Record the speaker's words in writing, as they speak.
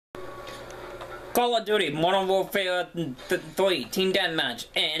Call of Duty Modern Warfare 3 Team Deathmatch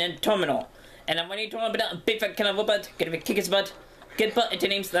and a terminal. And I'm ready to run a big fat kind of whoop it, gonna kick his butt, get butt into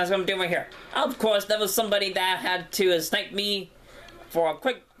names, that's what I'm doing right here. Of course, that was somebody that had to snipe me for a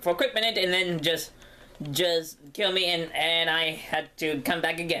quick minute and then just kill me, and I had to come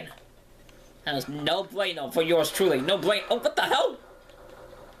back again. That was no bueno for yours truly. No blame. Oh, what the hell?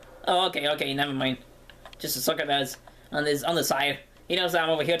 Oh, okay, never mind. Just a sucker that's on the side. He knows that I'm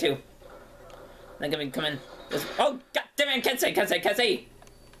over here too. They're gonna be coming. Oh, god damn it! Can't say.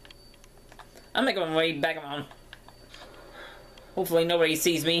 I'm making my way back around. Hopefully nobody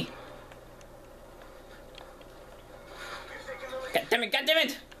sees me. God damn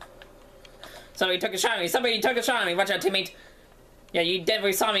it! Somebody took a shot at me. Watch out, teammate. Yeah, you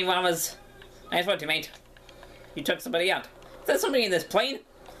definitely saw me when I was... Nice one, teammate. You took somebody out. Is there somebody in this plane?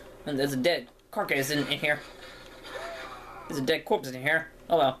 And there's a dead carcass in here. There's a dead corpse in here.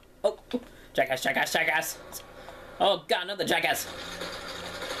 Oh well. Oh, jackass. Oh god, another jackass.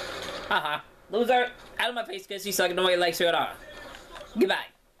 Haha. Loser, out of my face because you suck. Nobody likes you at all. Goodbye.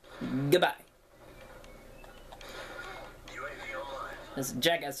 There's a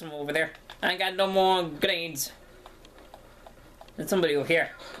jackass from over there. I ain't got no more grenades. There's somebody over here.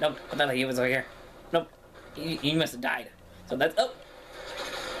 Nope, I thought he was over here. Nope, he must have died. So that's...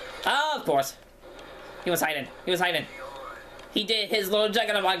 Oh, of course. He was hiding. He did his little jack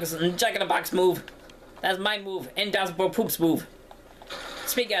in the box move. That's my move, and that's for Poop's move.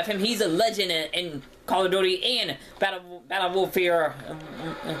 Speaking of him, he's a legend in Call of Duty and Battle Warfare.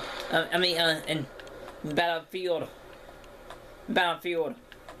 In Battlefield.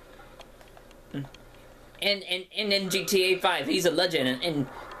 And in GTA 5, he's a legend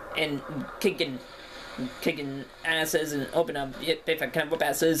in kicking asses and opening up different kind of whip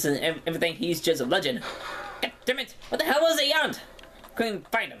asses and everything. He's just a legend. God damn it! What the hell was he on? Couldn't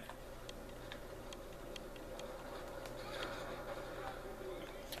find him.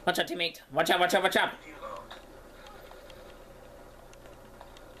 Watch out, teammate. Watch out.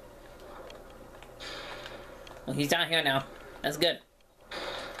 Well, he's down here now. That's good.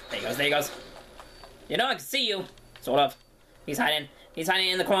 There he goes. You know I can see you. Sort of. He's hiding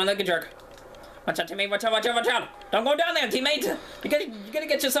in the corner like a jerk. Watch out, teammate. Watch out. Don't go down there, teammate. You're gonna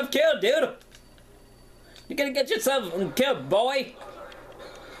get yourself killed, dude. You're gonna get yourself killed, boy.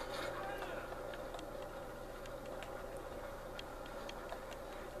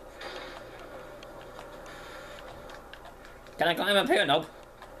 Can I climb up here? Nope.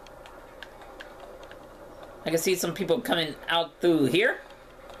 I can see some people coming out through here.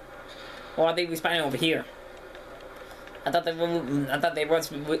 Or are they respawning over here? I thought they were.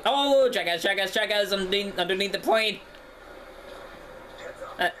 Oh, jackass underneath the plane.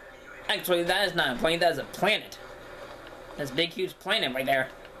 Actually, that is not a plane. That is a planet. That's a big, huge planet right there.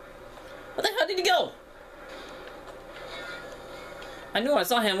 Where the hell did he go? I knew I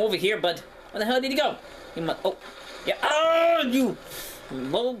saw him over here, but where the hell did he go? He must. Oh, yeah. Oh, you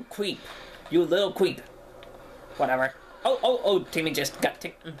little creep. Whatever. Oh, teammate just got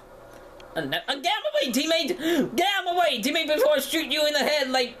taken. Get out of my way, teammate! Get out of my way, teammate, before I shoot you in the head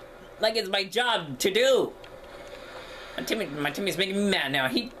like it's my job to do. My teammate's making me mad now.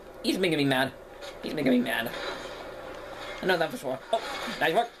 He's making me mad. I know that for sure. Oh,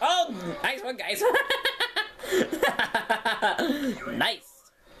 nice work. Oh, nice work, guys.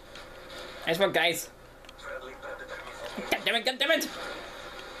 Nice work, guys. God damn it.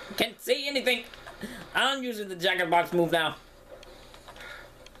 Can't see anything. I'm using the jacket box move now.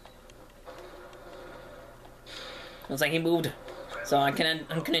 Looks like he moved, so I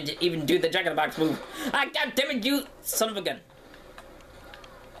couldn't even do the jacket box move. Ah, god damn it, you son of a gun!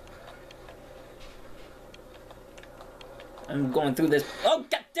 I'm going through this. Oh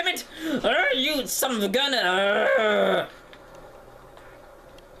god damn it! You son of a gun!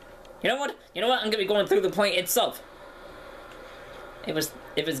 You know what? I'm gonna be going through the plane itself. If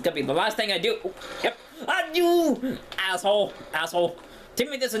it's gonna be the last thing I do. Oh, yep. Ah, you asshole!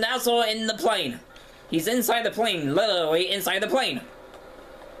 Timmy, there's an asshole in the plane. He's inside the plane, literally inside the plane.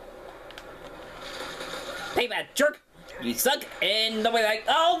 Payback, jerk! You suck, and nobody like.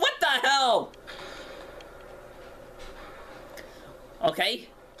 Oh, what the hell? Okay.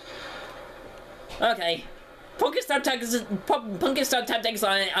 Pumpkin Star tactics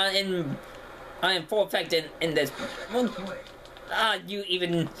are in full effect in this. Are you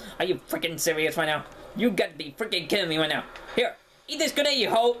freaking serious right now? You gotta be freaking kidding me right now. Here, eat this grenade, you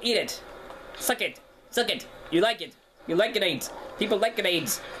hoe. Eat it. Suck it. You like it. You like grenades. People like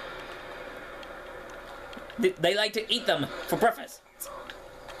grenades. They like to eat them for breakfast.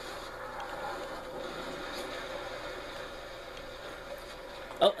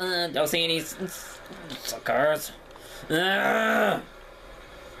 Oh, don't see any suckers. How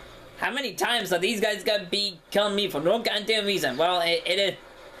many times are these guys gonna be killing me for no goddamn reason? Well, it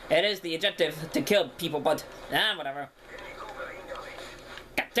is the objective to kill people, but whatever.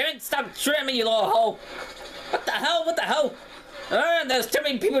 God damn it! Stop shooting me, you little hoe! What the hell? What the hell? There's too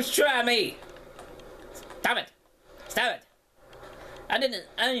many people shooting at me. Stop it! Stop it! I didn't.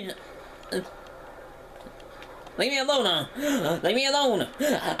 Leave me alone, Leave me alone.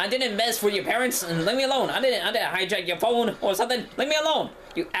 I didn't mess for your parents. Leave me alone. I didn't hijack your phone or something. Leave me alone,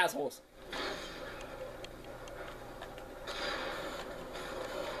 you assholes.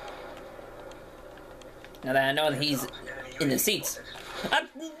 Now that I know that he's in the seats.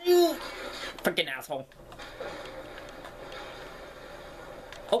 You freaking asshole.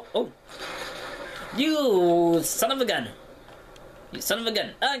 Oh. You son of a gun. You son of a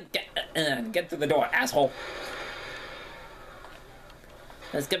gun. Get through the door, asshole.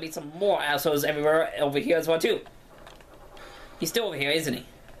 There's gonna be some more assholes everywhere over here as well, too. He's still over here, isn't he?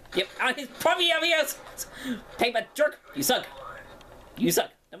 Yep, he's probably over here! Paper jerk! You suck. You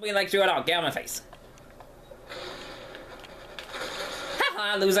suck. Nobody likes you at all. Get out of my face.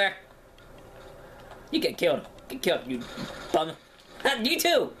 Haha, loser! You get killed. Get killed, you bum. You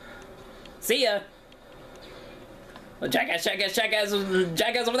too! See ya! Oh, jackass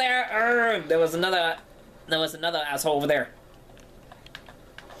over there! There was another asshole over there.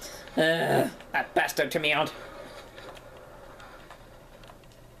 That bastard took me out.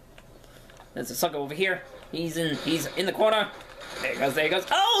 There's a sucker over here. He's in the corner. There he goes.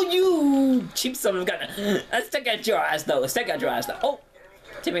 Oh, you cheap son of a gun. Let's stick at your ass though. Oh,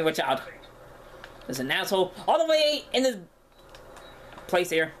 Timmy, watch out. There's an asshole all the way in this place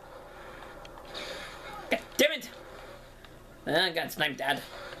here. God damn it. I got sniped, Dad.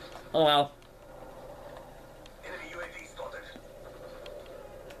 Oh well.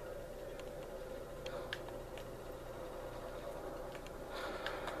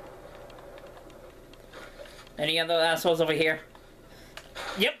 Any other assholes over here?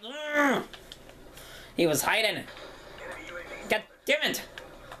 Yep. He was hiding. God damn it.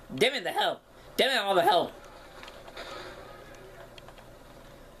 Damn it the hell. Damn it all the hell.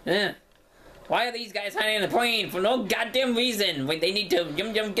 Why are these guys hiding in the plane for no goddamn reason? Wait, they need to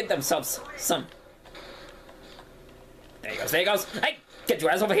get themselves some. There he goes. Hey, get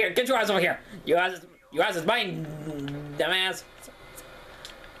your ass over here. Your ass is mine, dumbass.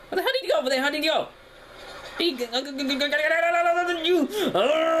 Where the hell did you go?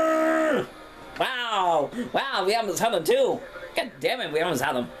 Wow, we almost had them too. God damn it, we almost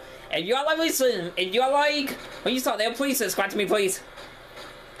had them. And you're like, listen, and you're like, when you saw there, please subscribe to me, please.